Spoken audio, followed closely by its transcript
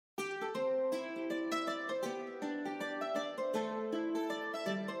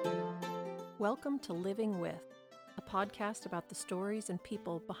Welcome to Living With, a podcast about the stories and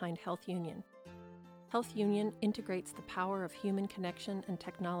people behind Health Union. Health Union integrates the power of human connection and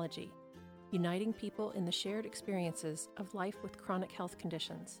technology, uniting people in the shared experiences of life with chronic health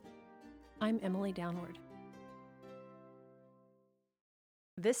conditions. I'm Emily Downward.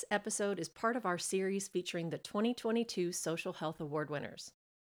 This episode is part of our series featuring the 2022 Social Health Award winners.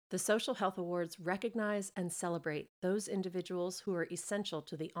 The Social Health Awards recognize and celebrate those individuals who are essential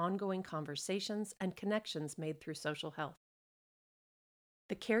to the ongoing conversations and connections made through social health.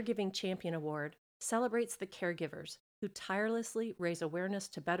 The Caregiving Champion Award celebrates the caregivers who tirelessly raise awareness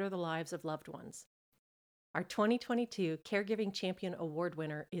to better the lives of loved ones. Our 2022 Caregiving Champion Award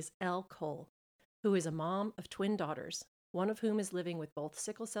winner is Elle Cole, who is a mom of twin daughters, one of whom is living with both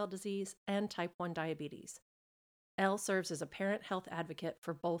sickle cell disease and type 1 diabetes. Elle serves as a parent health advocate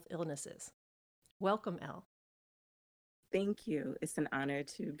for both illnesses. Welcome, Elle. Thank you. It's an honor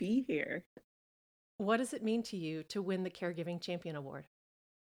to be here. What does it mean to you to win the Caregiving Champion Award?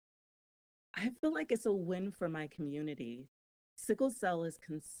 I feel like it's a win for my community. Sickle cell is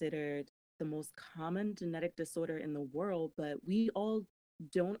considered the most common genetic disorder in the world, but we all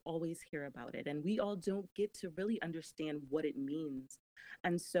don't always hear about it, and we all don't get to really understand what it means.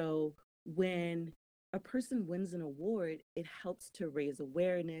 And so when a person wins an award, it helps to raise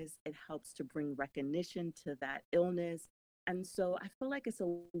awareness, it helps to bring recognition to that illness. And so I feel like it's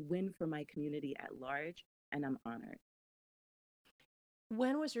a win for my community at large, and I'm honored.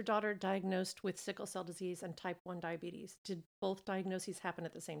 When was your daughter diagnosed with sickle cell disease and type 1 diabetes? Did both diagnoses happen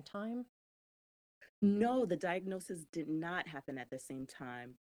at the same time? No, the diagnosis did not happen at the same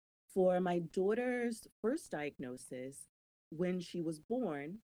time. For my daughter's first diagnosis, when she was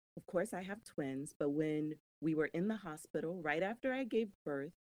born, of course, I have twins, but when we were in the hospital, right after I gave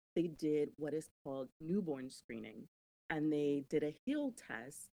birth, they did what is called newborn screening. And they did a HEAL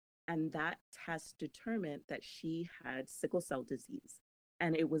test, and that test determined that she had sickle cell disease.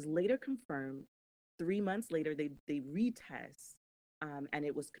 And it was later confirmed 3 months later, they retest, and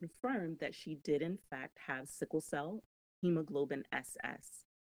it was confirmed that she did, in fact, have sickle cell hemoglobin SS.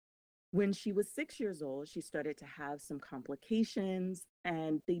 When she was 6 years old, she started to have some complications,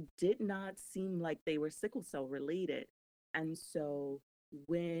 and they did not seem like they were sickle cell related. And so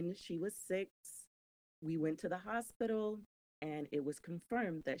when she was 6, we went to the hospital, and it was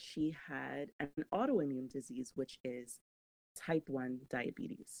confirmed that she had an autoimmune disease, which is type 1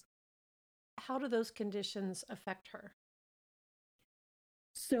 diabetes. How do those conditions affect her?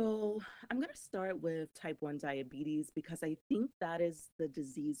 So I'm going to start with type 1 diabetes because I think that is the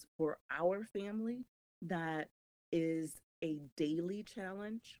disease for our family that is a daily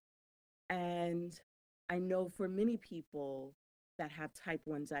challenge. And I know for many people that have type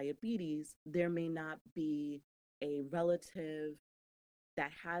 1 diabetes, there may not be a relative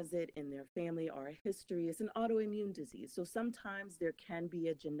that has it in their family or a history. It's an autoimmune disease. So sometimes there can be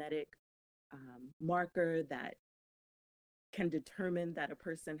a genetic marker that can determine that a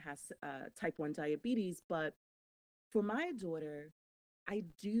person has type 1 diabetes. But for my daughter, I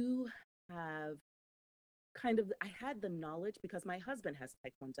do have I had the knowledge because my husband has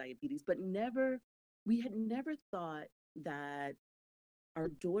type 1 diabetes, but we had never thought that our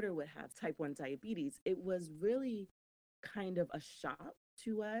daughter would have type 1 diabetes. It was really kind of a shock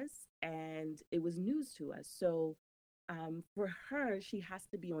to us, and it was news to us. So for her, she has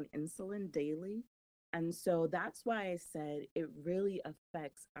to be on insulin daily. And so that's why I said it really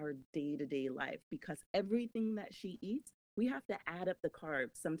affects our day to day life because everything that she eats, we have to add up the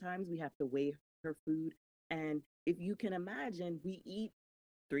carbs. Sometimes we have to weigh her food. And if you can imagine, we eat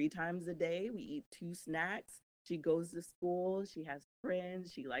 3 times a day, we eat 2 snacks. She goes to school, she has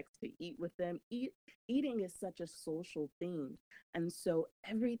friends, she likes to eat with them. Eating is such a social thing. And so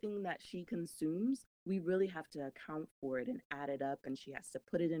everything that she consumes, we really have to account for it and add it up, and she has to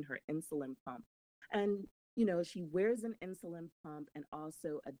put it in her insulin pump. And she wears an insulin pump and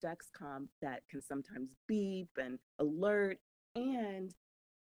also a Dexcom that can sometimes beep and alert. And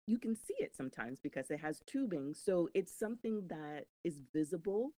you can see it sometimes because it has tubing. So it's something that is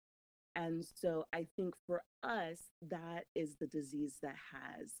visible. And so I think for us, that is the disease that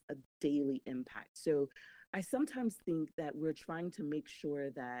has a daily impact. So I sometimes think that we're trying to make sure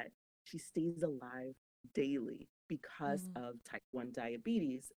that she stays alive daily because of type 1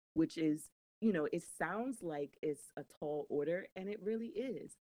 diabetes, which is, it sounds like it's a tall order, and it really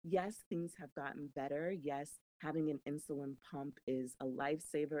is. Yes, things have gotten better. Yes, having an insulin pump is a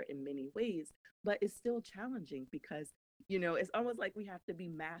lifesaver in many ways, but it's still challenging because it's almost like we have to be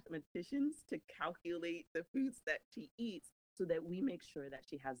mathematicians to calculate the foods that she eats so that we make sure that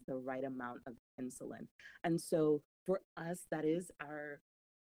she has the right amount of insulin. And so for us, that is our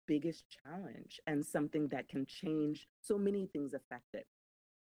biggest challenge and something that can change so many things affect it.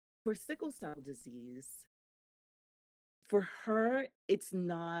 For sickle cell disease, for her, it's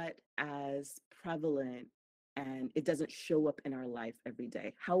not as prevalent and it doesn't show up in our life every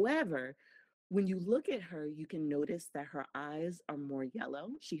day. However, when you look at her, you can notice that her eyes are more yellow.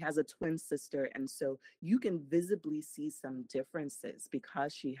 She has a twin sister, and so you can visibly see some differences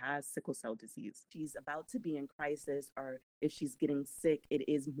because she has sickle cell disease. She's about to be in crisis, or if she's getting sick, it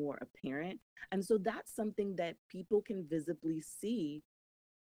is more apparent. And so that's something that people can visibly see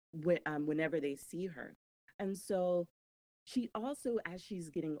whenever they see her. And so she also, as she's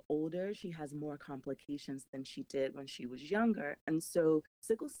getting older, she has more complications than she did when she was younger. And so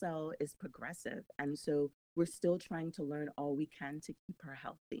sickle cell is progressive. And so we're still trying to learn all we can to keep her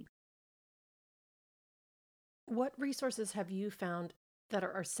healthy. What resources have you found that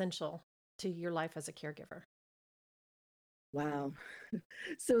are essential to your life as a caregiver? Wow.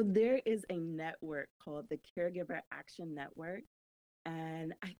 So there is a network called the Caregiver Action Network.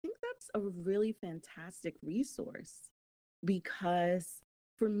 And I think that's a really fantastic resource because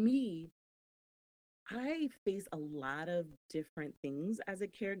for me, I face a lot of different things as a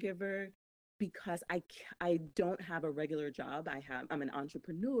caregiver because I don't have a regular job. I'm an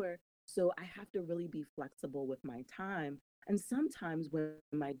entrepreneur, so I have to really be flexible with my time. And sometimes when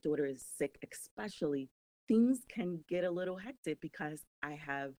my daughter is sick, especially, things can get a little hectic because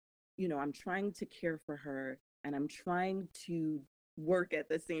I'm trying to care for her and I'm trying to work at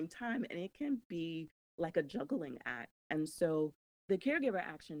the same time, and it can be like a juggling act. And so the Caregiver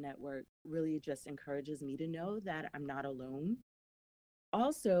Action Network really just encourages me to know that I'm not alone.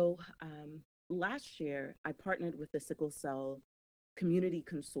 Also, last year, I partnered with the Sickle Cell Community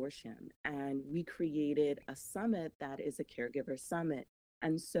Consortium, and we created a summit that is a caregiver summit.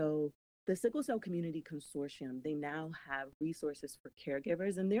 And so the Sickle Cell Community Consortium, they now have resources for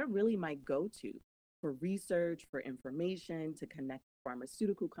caregivers, and they're really my go to for research, for information, to connect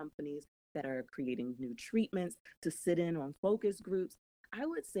pharmaceutical companies that are creating new treatments, to sit in on focus groups. I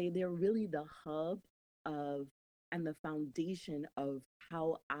would say they're really the hub of and the foundation of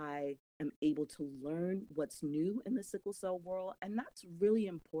how I am able to learn what's new in the sickle cell world. And that's really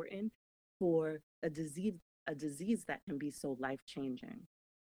important for a disease that can be so life-changing.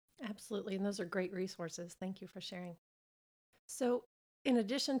 Absolutely. And those are great resources. Thank you for sharing. So, in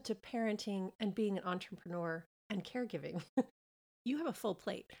addition to parenting and being an entrepreneur and caregiving, you have a full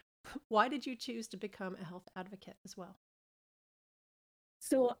plate. Why did you choose to become a health advocate as well?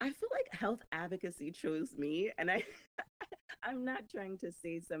 So I feel like health advocacy chose me, and I'm not trying to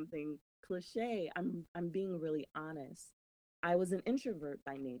say something cliche. I'm being really honest. I was an introvert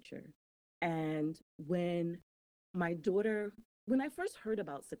by nature, and my daughter when I first heard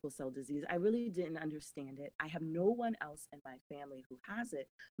about sickle cell disease, I really didn't understand it. I have no one else in my family who has it.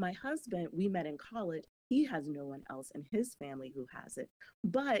 My husband, we met in college. He has no one else in his family who has it.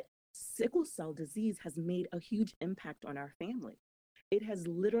 But sickle cell disease has made a huge impact on our family. It has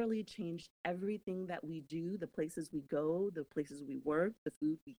literally changed everything that we do, the places we go, the places we work, the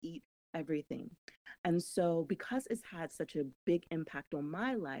food we eat, everything. And so, because it's had such a big impact on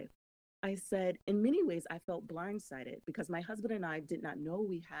my life, I said, in many ways, I felt blindsided because my husband and I did not know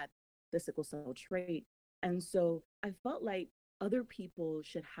we had the sickle cell trait. And so I felt like other people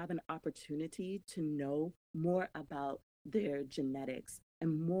should have an opportunity to know more about their genetics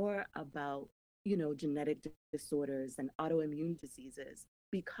and more about, genetic disorders and autoimmune diseases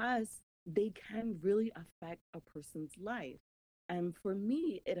because they can really affect a person's life. And for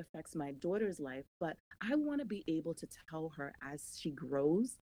me, it affects my daughter's life, but I want to be able to tell her as she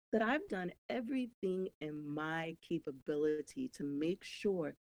grows that I've done everything in my capability to make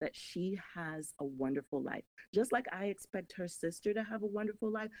sure that she has a wonderful life. Just like I expect her sister to have a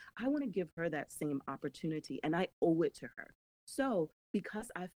wonderful life, I want to give her that same opportunity and I owe it to her. So,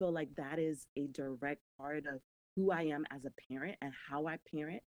 because I feel like that is a direct part of who I am as a parent and how I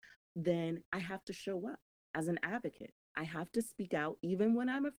parent, then I have to show up as an advocate. I have to speak out even when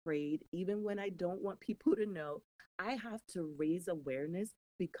I'm afraid, even when I don't want people to know. I have to raise awareness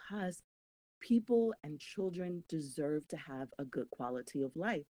because people and children deserve to have a good quality of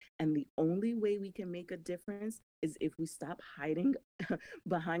life. And the only way we can make a difference is if we stop hiding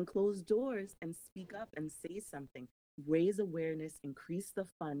behind closed doors and speak up and say something, raise awareness, increase the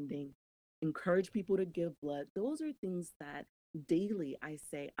funding, encourage people to give blood. Those are things that daily I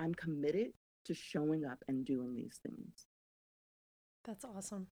say I'm committed to showing up and doing these things. That's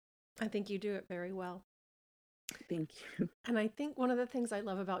awesome. I think you do it very well. Thank you. And I think one of the things I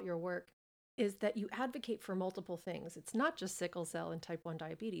love about your work is that you advocate for multiple things. It's not just sickle cell and type 1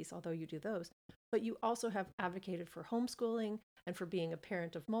 diabetes, although you do those, but you also have advocated for homeschooling and for being a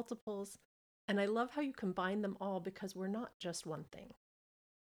parent of multiples. And I love how you combine them all because we're not just one thing.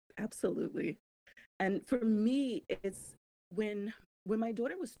 Absolutely. And for me, it's when my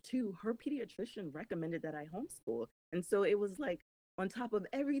daughter was 2, her pediatrician recommended that I homeschool. And so it was like on top of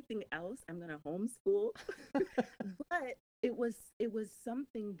everything else, I'm going to homeschool. But it was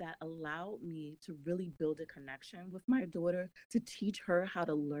something that allowed me to really build a connection with my daughter, to teach her how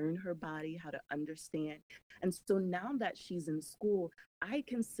to learn her body, how to understand. And so now that she's in school, I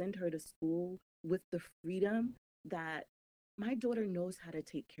can send her to school with the freedom that my daughter knows how to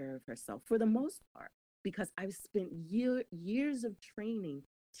take care of herself for the most part, because I've spent years of training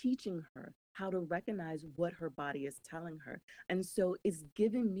teaching her how to recognize what her body is telling her. And so it's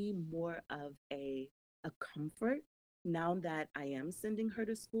given me more of a comfort now that I am sending her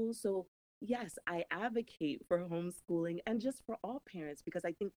to school. So yes, I advocate for homeschooling and just for all parents, because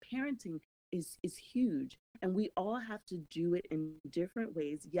I think parenting is huge and we all have to do it in different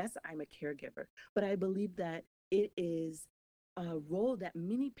ways. Yes, I'm a caregiver, but I believe that it is a role that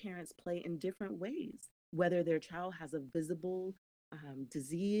many parents play in different ways, whether their child has a visible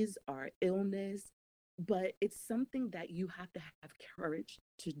disease or illness. But it's something that you have to have courage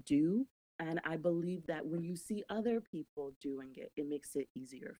to do. And I believe that when you see other people doing it, it makes it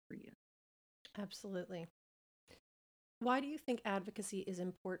easier for you. Absolutely. Why do you think advocacy is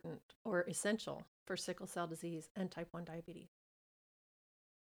important or essential for sickle cell disease and type 1 diabetes?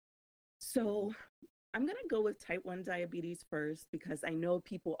 So I'm going to go with type 1 diabetes first because I know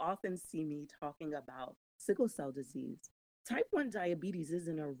people often see me talking about sickle cell disease. Type 1 diabetes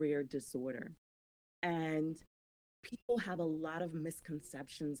isn't a rare disorder, and people have a lot of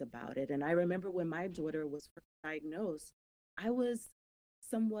misconceptions about it. And I remember when my daughter was first diagnosed, I was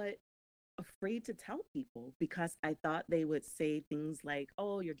somewhat afraid to tell people because I thought they would say things like,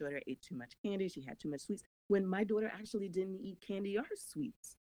 oh, your daughter ate too much candy, she had too much sweets, when my daughter actually didn't eat candy or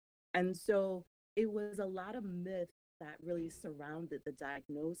sweets. And so it was a lot of myth that really surrounded the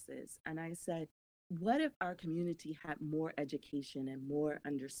diagnosis. And I said, what if our community had more education and more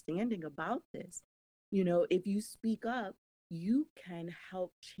understanding about this? You know, if you speak up, you can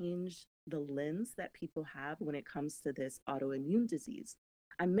help change the lens that people have when it comes to this autoimmune disease.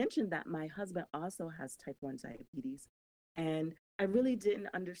 I mentioned that my husband also has type 1 diabetes, and I really didn't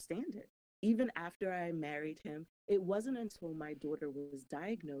understand it. Even after I married him, it wasn't until my daughter was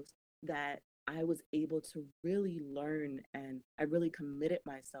diagnosed that I was able to really learn, and I really committed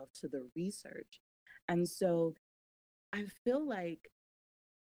myself to the research. And so I feel like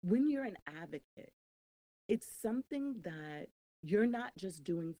when you're an advocate, it's something that you're not just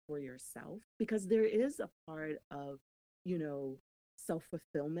doing for yourself, because there is a part of, you know, self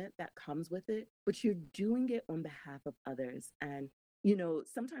fulfillment that comes with it, but you're doing it on behalf of others. And,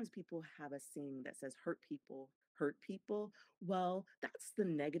 sometimes people have a saying that says, hurt people. Well, that's the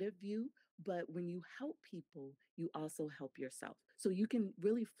negative view. But when you help people, you also help yourself. So you can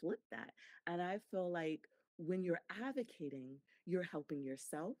really flip that. And I feel like when you're advocating, you're helping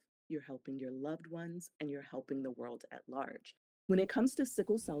yourself, you're helping your loved ones, and you're helping the world at large. When it comes to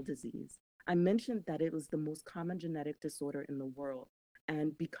sickle cell disease, I mentioned that it was the most common genetic disorder in the world.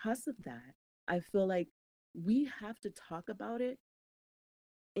 And because of that, I feel like we have to talk about it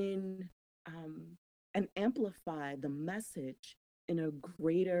in um, and amplify the message in a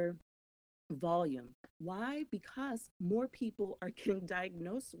greater volume. Why? Because more people are getting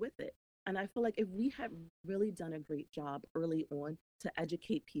diagnosed with it. And I feel like if we had really done a great job early on to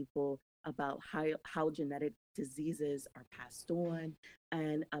educate people about how genetic diseases are passed on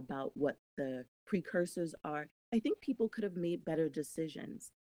and about what the precursors are, I think people could have made better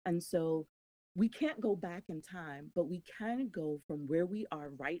decisions. And so we can't go back in time, but we can go from where we are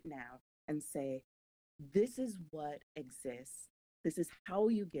right now and say, this is what exists. This is how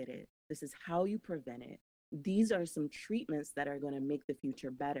you get it. This is how you prevent it. These are some treatments that are going to make the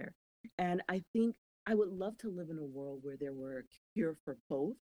future better. And I think I would love to live in a world where there were a cure for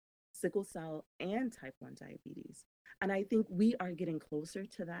both sickle cell and type 1 diabetes. And I think we are getting closer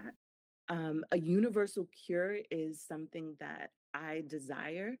to that. A universal cure is something that I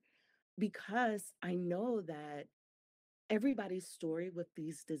desire because I know that everybody's story with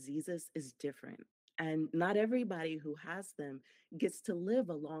these diseases is different. And not everybody who has them gets to live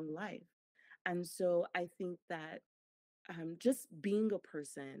a long life. And so I think that just being a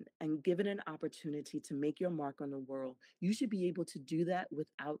person and given an opportunity to make your mark on the world, you should be able to do that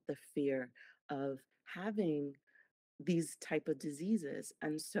without the fear of having these type of diseases.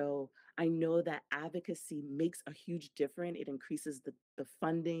 And so I know that advocacy makes a huge difference. It increases the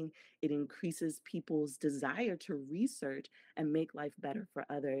funding, it increases people's desire to research and make life better for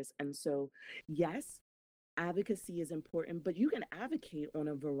others. And so, yes, advocacy is important, but you can advocate on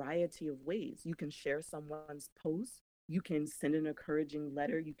a variety of ways. You can share someone's post, you can send an encouraging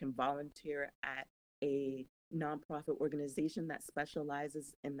letter, you can volunteer at a nonprofit organization that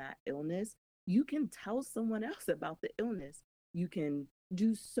specializes in that illness. You can tell someone else about the illness. You can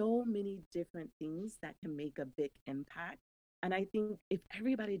do so many different things that can make a big impact. And I think if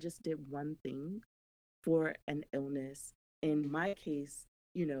everybody just did one thing for an illness, in my case,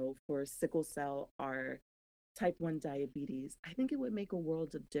 for sickle cell or type 1 diabetes, I think it would make a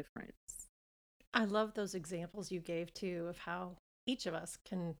world of difference. I love those examples you gave too of how each of us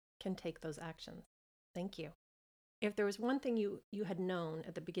can take those actions. Thank you. If there was one thing you had known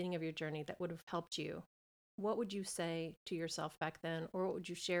at the beginning of your journey that would have helped you, what would you say to yourself back then, or what would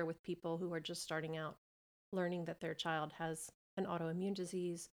you share with people who are just starting out, learning that their child has an autoimmune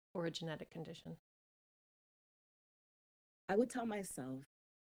disease or a genetic condition? I would tell myself,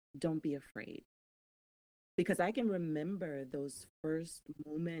 don't be afraid. Because I can remember those first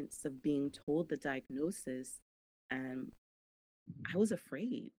moments of being told the diagnosis, and I was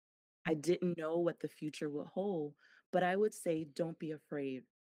afraid. I didn't know what the future would hold, but I would say, don't be afraid.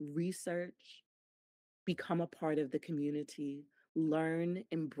 Research, become a part of the community, learn,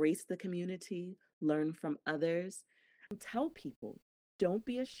 embrace the community, learn from others, and tell people, don't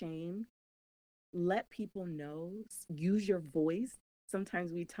be ashamed. Let people know, use your voice.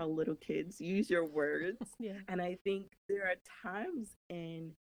 Sometimes we tell little kids, use your words. Yeah. And I think there are times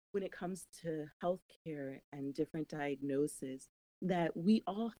when it comes to healthcare and different diagnoses that we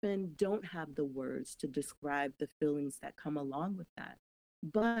often don't have the words to describe the feelings that come along with that.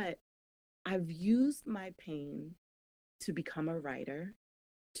 But I've used my pain to become a writer,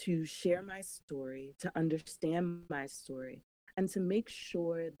 to share my story, to understand my story, and to make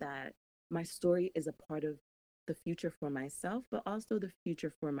sure that my story is a part of the future for myself, but also the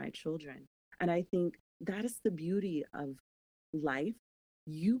future for my children. And I think that is the beauty of life.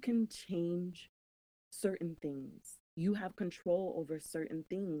 You can change certain things, you have control over certain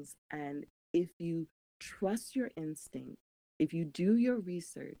things. And if you trust your instinct, if you do your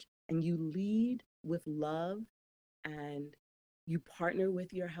research and you lead with love and you partner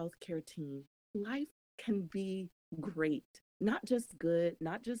with your healthcare team, life can be great. Not just good,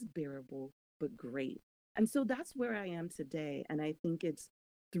 not just bearable, but great. And so that's where I am today. And I think it's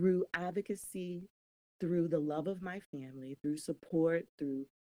through advocacy, through the love of my family, through support, through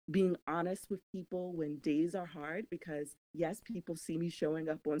being honest with people when days are hard, because yes, people see me showing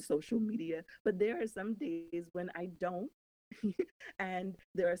up on social media, but there are some days when I don't. And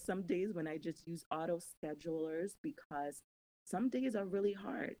there are some days when I just use auto schedulers because some days are really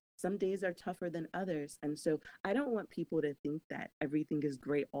hard. Some days are tougher than others. And so I don't want people to think that everything is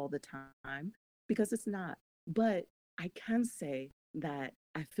great all the time because it's not. But I can say that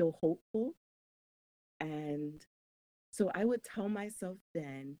I feel hopeful. And so I would tell myself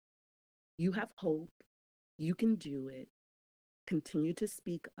then, you have hope, you can do it, continue to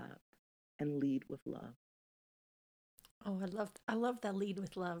speak up and lead with love. Oh, I love that lead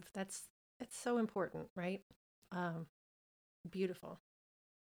with love. That's so important, right? Um, Beautiful.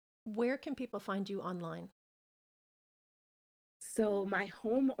 Where can people find you online? So my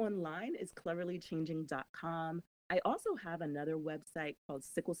home online is cleverlychanging.com. I also have another website called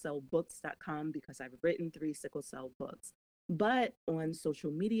sicklecellbooks.com because I've written 3 sickle cell books. But on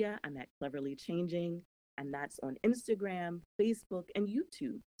social media, I'm at Cleverly Changing, and that's on Instagram, Facebook, and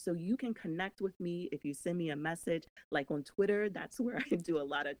YouTube. So you can connect with me if you send me a message, like on Twitter. That's where I do a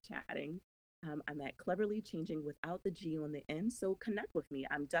lot of chatting. I'm at Cleverly Changing without the G on the end. So connect with me.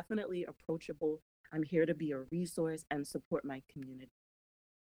 I'm definitely approachable. I'm here to be a resource and support my community.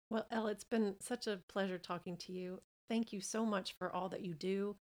 Well, Elle, it's been such a pleasure talking to you. Thank you so much for all that you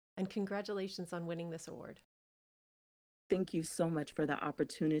do, and congratulations on winning this award. Thank you so much for the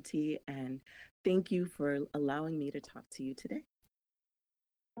opportunity, and thank you for allowing me to talk to you today.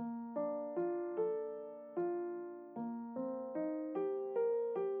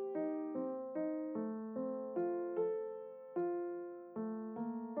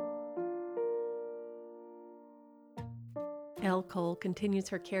 Elle Cole continues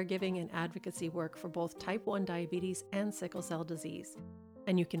her caregiving and advocacy work for both type 1 diabetes and sickle cell disease,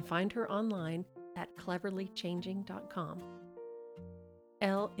 and you can find her online at cleverlychanging.com.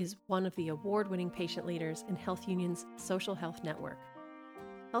 Elle is one of the award-winning patient leaders in Health Union's Social Health Network.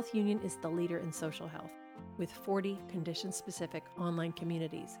 Health Union is the leader in social health, with 40 condition-specific online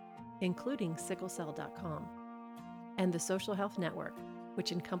communities, including sicklecell.com. and the Social Health Network,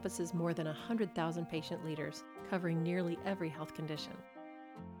 which encompasses more than 100,000 patient leaders covering nearly every health condition.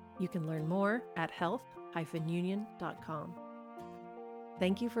 You can learn more at health-union.com.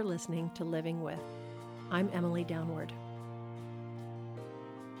 Thank you for listening to Living With. I'm Emily Downward.